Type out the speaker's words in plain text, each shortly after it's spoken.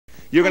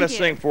You're going to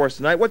sing for us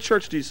tonight. What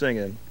church do you sing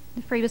in?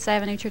 The Freebus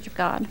Avenue Church of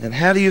God. And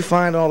how do you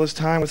find all this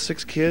time with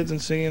 6 kids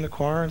and singing in the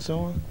choir and so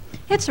on?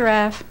 It's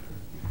rough.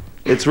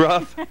 It's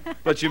rough,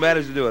 but you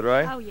managed to do it,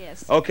 right? Oh,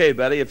 yes. Okay,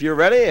 Betty, if you're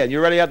ready, and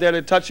you're ready out there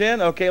to touch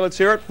in, okay, let's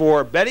hear it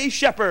for Betty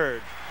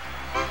Shepherd.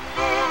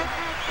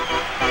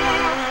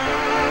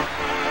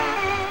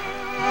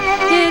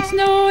 It's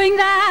knowing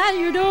that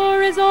your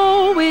door is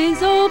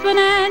always open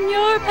and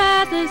your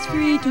path is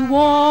free to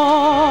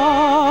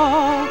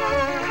walk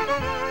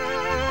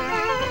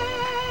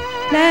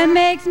that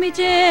makes me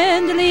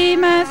gin to leave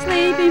my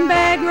sleeping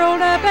bag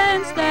rolled up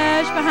and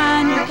stashed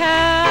behind your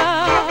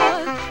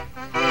couch.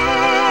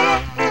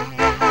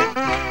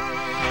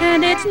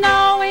 And it's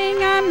knowing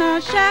I'm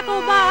not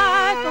shackled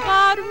by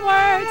forgotten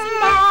words and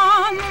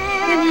bonds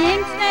and the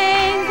ink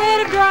stains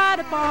that have dried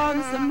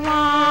upon some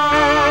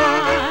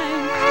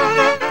line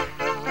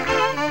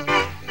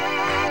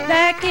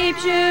that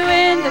keeps you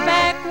in the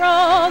back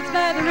roads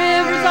by the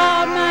rivers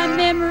of my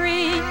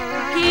memory,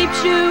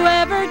 keeps you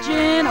ever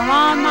gentle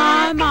on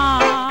my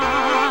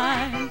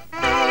mind.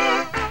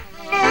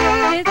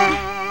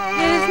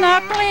 It's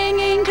not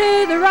clinging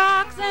to the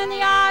rocks and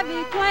the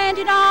ivy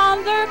planted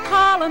on their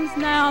columns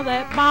now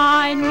that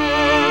bind me.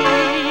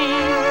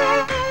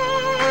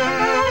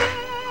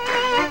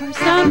 Or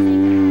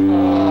something.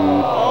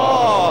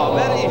 Oh,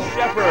 Betty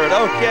Shepherd.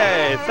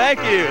 Okay, thank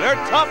you. They're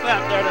tough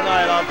out there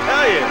tonight, I'll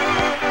tell you.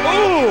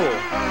 Ooh,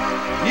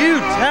 you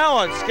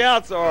talent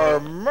scouts are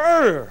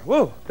murder.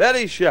 Woo,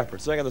 Betty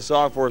Shepherd singing the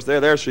song for us there.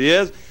 There she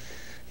is.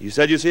 You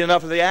said you'd seen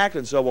enough of the act,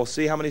 and so we'll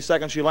see how many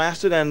seconds she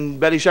lasted. And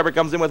Betty Shepherd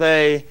comes in with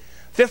a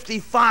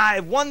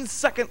 55, 1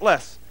 second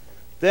less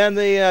than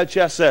the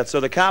chess set. So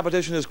the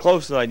competition is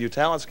close tonight. You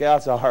talent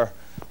scouts are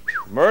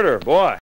murder, boy.